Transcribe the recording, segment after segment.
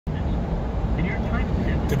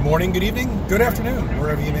Good morning, good evening, good afternoon,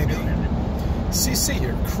 wherever you may be. CC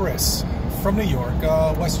here, Chris, from New York,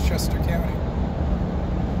 Westchester County.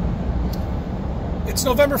 It's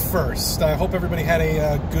November 1st. I hope everybody had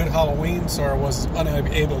a good Halloween, so I was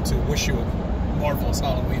unable to wish you a marvelous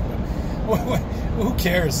Halloween, but who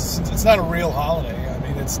cares? It's not a real holiday. I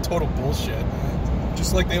mean, it's total bullshit,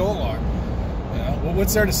 just like they all are. You know,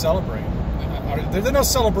 what's there to celebrate? There are no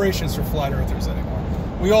celebrations for flat earthers anymore.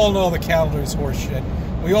 We all know the calendar is horseshit.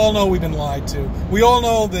 We all know we've been lied to. We all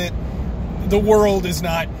know that the world is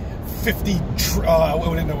not 15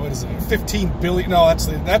 billion. No,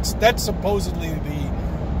 that's supposedly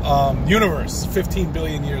the universe, 15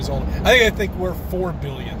 billion years old. I think we're 4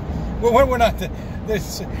 billion. We're not.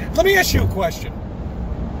 Let me ask you a question.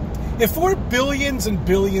 If we're billions and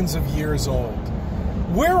billions of years old,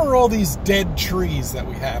 where are all these dead trees that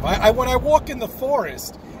we have? When I walk in the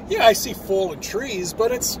forest, yeah, I see fallen trees,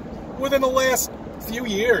 but it's within the last few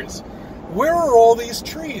years. Where are all these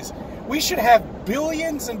trees? We should have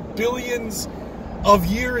billions and billions of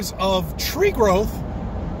years of tree growth.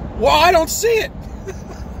 Well, I don't see it.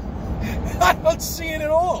 I don't see it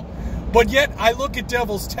at all. But yet I look at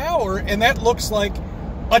Devil's Tower and that looks like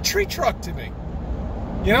a tree truck to me.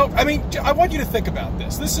 You know, I mean, I want you to think about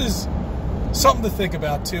this. This is something to think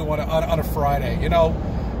about too on a Friday. You know,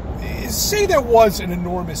 say there was an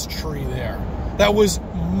enormous tree there that was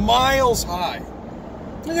miles high.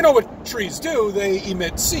 You know what trees do? They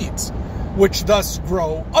emit seeds, which thus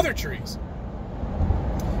grow other trees.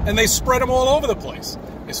 And they spread them all over the place,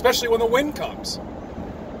 especially when the wind comes.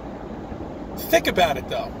 Think about it,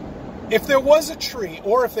 though. If there was a tree,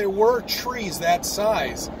 or if there were trees that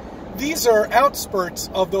size, these are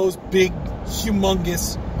outspurts of those big,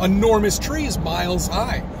 humongous, enormous trees miles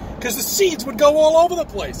high, because the seeds would go all over the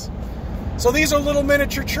place. So these are little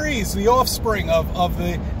miniature trees, the offspring of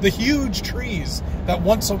the huge trees that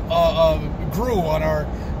once grew on our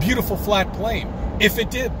beautiful flat plain. If it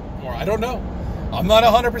did, or I don't know. I'm not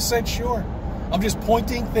 100% sure. I'm just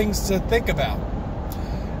pointing things to think about.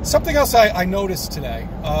 Something else I noticed today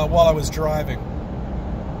while I was driving.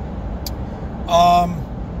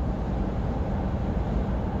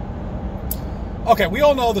 Okay, we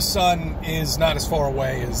all know the sun is not as far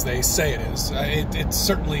away as they say it is. It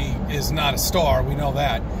certainly is not a star. We know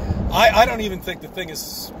that. I don't even think the thing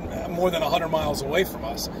is more than 100 miles away from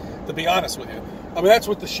us, to be honest with you. I mean, that's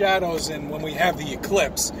what the shadows, and when we have the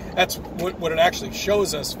eclipse, that's what it actually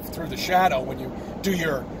shows us through the shadow when you do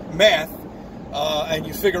your math. And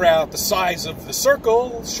you figure out the size of the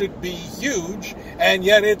circle should be huge, and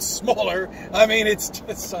yet it's smaller. I mean, it's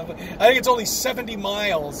just, I think it's only 70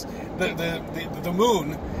 miles, the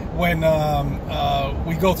moon, when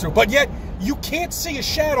we go through. But yet, you can't see a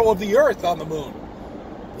shadow of the Earth on the moon.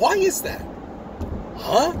 Why is that?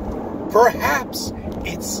 Huh? Perhaps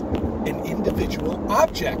it's an individual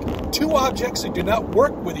object. Two objects that do not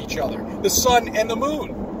work with each other. The sun and the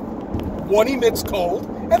moon. One emits cold,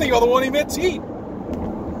 and the other one emits heat.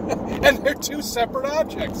 And they're two separate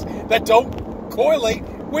objects that don't correlate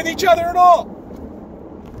with each other at all.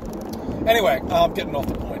 Anyway, I'm getting off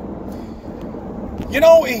the point. You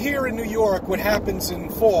know, here in New York, what happens in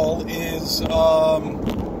fall is our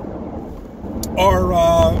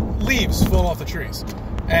leaves fall off the trees.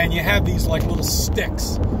 And you have these like little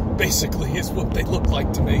sticks, basically, is what they look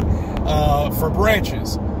like to me, for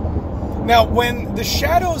branches. Now, when the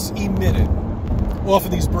shadows emitted off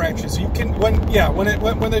of these branches, you can when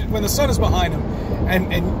the sun is behind them,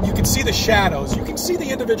 and you can see the shadows, you can see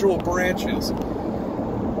the individual branches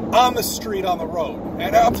on the street, on the road.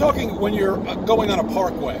 And I'm talking when you're going on a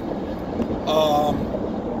parkway.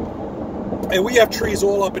 And we have trees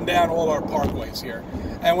all up and down all our parkways here.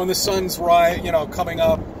 And when the sun's coming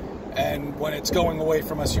up, and when it's going away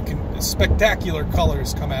from us, you can spectacular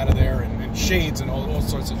colors come out of there, and shades and all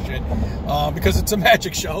sorts of shit, because it's a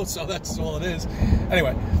magic show, so that's all it is.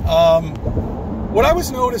 Anyway, what I was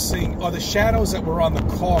noticing are the shadows that were on the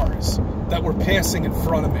cars that were passing in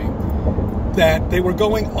front of me, that they were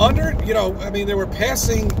going under, they were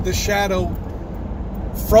passing the shadow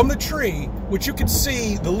from the tree, which you could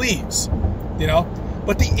see the leaves,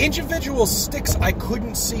 but the individual sticks, I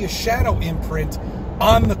couldn't see a shadow imprint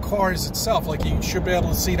on the cars itself, like you should be able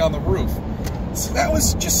to see it on the roof. So that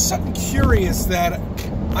was just something curious that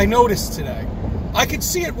I noticed today. I could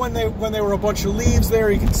see it when there were a bunch of leaves there.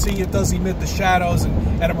 You can see it does emit the shadows,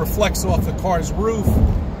 and it reflects off the car's roof,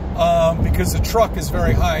 because the truck is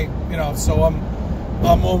very high, so I'm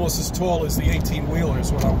almost as tall as the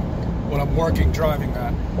 18-wheelers when I'm driving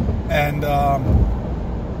that. And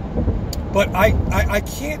but I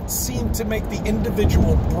can't seem to make the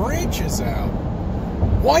individual branches out.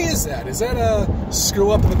 Why is that? Is that a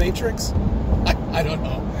screw up in the Matrix? I don't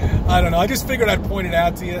know. I don't know. I just figured I'd point it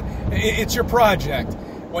out to you. It's your project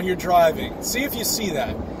when you're driving. See if you see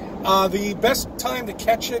that. The best time to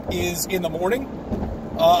catch it is in the morning,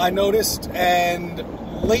 I noticed, and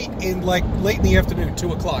late in the afternoon,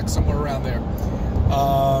 2 o'clock, somewhere around there.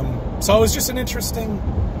 So it was just an interesting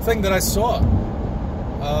thing that I saw.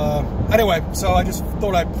 Anyway, so I just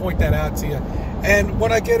thought I'd point that out to you. And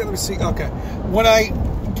when I get it, let me see. Okay, when I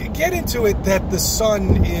get into it, that the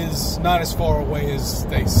sun is not as far away as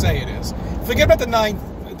they say it is. Forget about the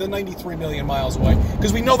 93 million miles away,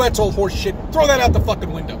 because we know that's all horse shit. Throw that out the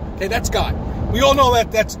fucking window. Okay, that's gone. We all know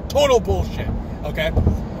that that's total bullshit. Okay.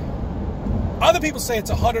 Other people say it's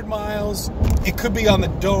 100 miles. It could be on the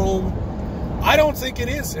dome. I don't think it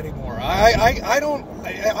is anymore.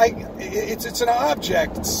 It's an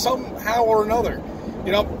object somehow or another.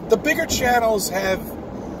 You know, the bigger channels have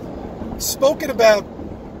spoken about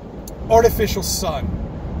artificial sun.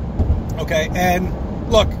 Okay, and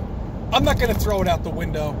look, I'm not going to throw it out the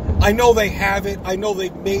window. I know they have it. I know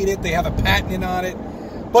they've made it. They have a patent on it.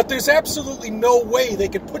 But there's absolutely no way they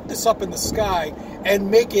could put this up in the sky and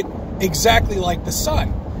make it exactly like the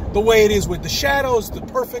sun. The way it is with the shadows, the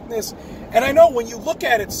perfectness. And I know when you look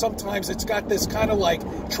at it, sometimes it's got this kind of like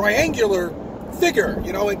triangular figure.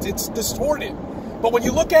 You know, it's distorted. But when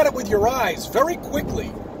you look at it with your eyes, very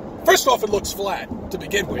quickly, first off, it looks flat to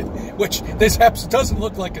begin with, which this doesn't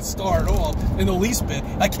look like a star at all in the least bit.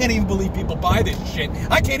 I can't even believe people buy this shit.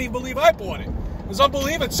 I can't even believe I bought it. It's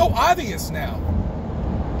unbelievable. It's so obvious now.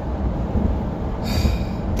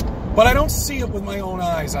 But I don't see it with my own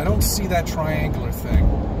eyes. I don't see that triangular thing.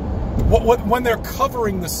 When they're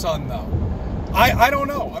covering the sun, though, I don't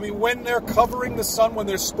know. I mean, when they're covering the sun, when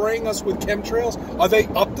they're spraying us with chemtrails, are they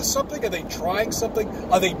up to something? Are they trying something?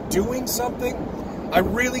 Are they doing something? I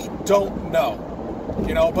really don't know.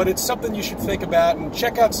 You know, but it's something you should think about and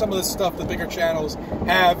check out some of the stuff the bigger channels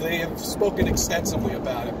have. They have spoken extensively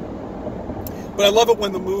about it. But I love it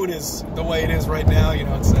when the moon is the way it is right now. You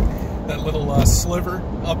know, it's that little sliver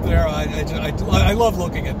up there. I love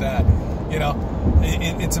looking at that. You know,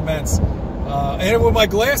 it's immense. And with my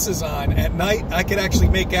glasses on at night, I can actually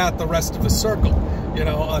make out the rest of the circle, you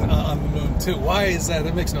know, on the moon too. Why is that?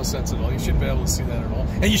 That makes no sense at all. You shouldn't be able to see that at all.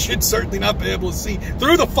 And you should certainly not be able to see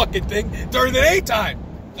through the fucking thing during the daytime.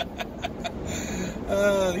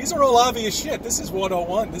 These are all obvious shit. This is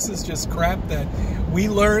 101. This is just crap that we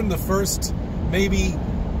learned the first maybe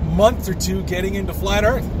month or two getting into flat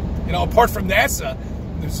Earth. You know, apart from NASA,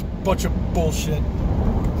 there's a bunch of bullshit.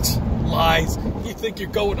 Lies. You think you're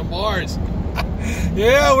going to Mars.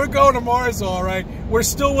 Yeah, we're going to Mars, all right. We're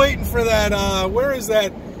still waiting for that, where is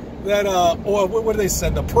that, or what do they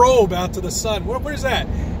send, a probe out to the sun? Where's that?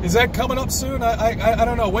 Is that coming up soon? I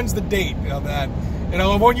don't know. When's the date on that? You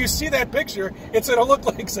know, when you see that picture, it's going to look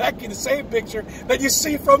like exactly the same picture that you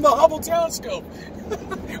see from the Hubble telescope,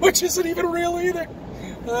 which isn't even real either.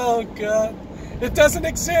 Oh, God. It doesn't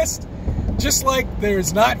exist. Just like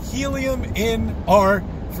there's not helium in our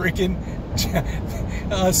freaking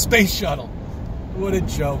space shuttle. What a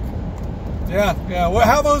joke. Yeah. Well,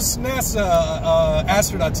 how those NASA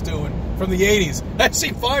astronauts doing from the 80s? That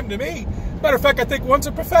seemed fine to me. Matter of fact, I think one's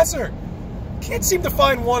a professor. Can't seem to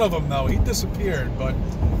find one of them, though. He disappeared, but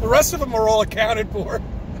the rest of them are all accounted for.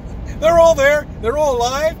 They're all there. They're all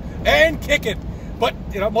alive and kicking. But,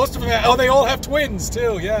 you know, most of them, they all have twins,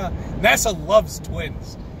 too, yeah. NASA loves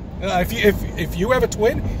twins. If you have a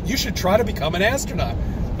twin, you should try to become an astronaut.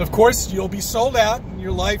 Of course, you'll be sold out, and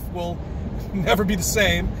your life will never be the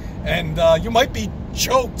same, and you might be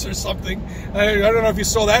choked or something. I don't know if you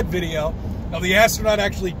saw that video of the astronaut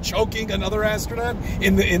actually choking another astronaut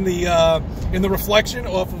in the reflection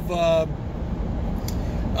off of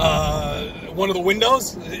one of the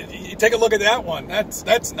windows. You take a look at that one.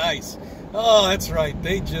 That's nice. Oh, that's right.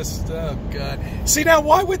 They just, oh, God. See, now,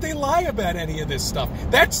 why would they lie about any of this stuff?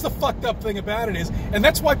 That's the fucked up thing about it is, and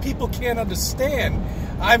that's why people can't understand.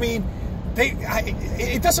 I mean,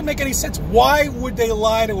 it doesn't make any sense. Why would they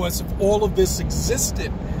lie to us if all of this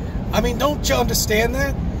existed? I mean, don't you understand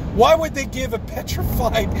that? Why would they give a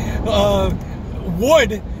petrified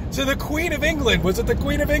wood to the Queen of England? Was it the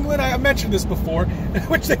Queen of England? I mentioned this before,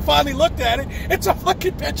 which they finally looked at it. It's a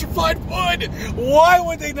fucking petrified wood. Why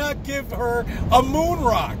would they not give her a moon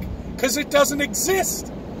rock? Because it doesn't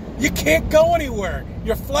exist. You can't go anywhere.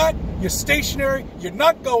 You're flat, you're stationary, you're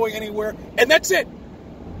not going anywhere, and that's it.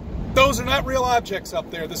 Those are not real objects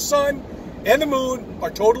up there. The sun and the moon are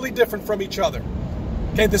totally different from each other.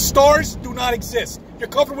 Okay, the stars do not exist. You're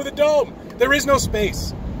covered with a dome. There is no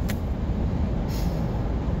space.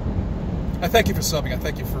 I thank you for subbing. I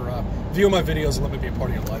thank you for view my videos and let me be a part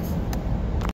of your life.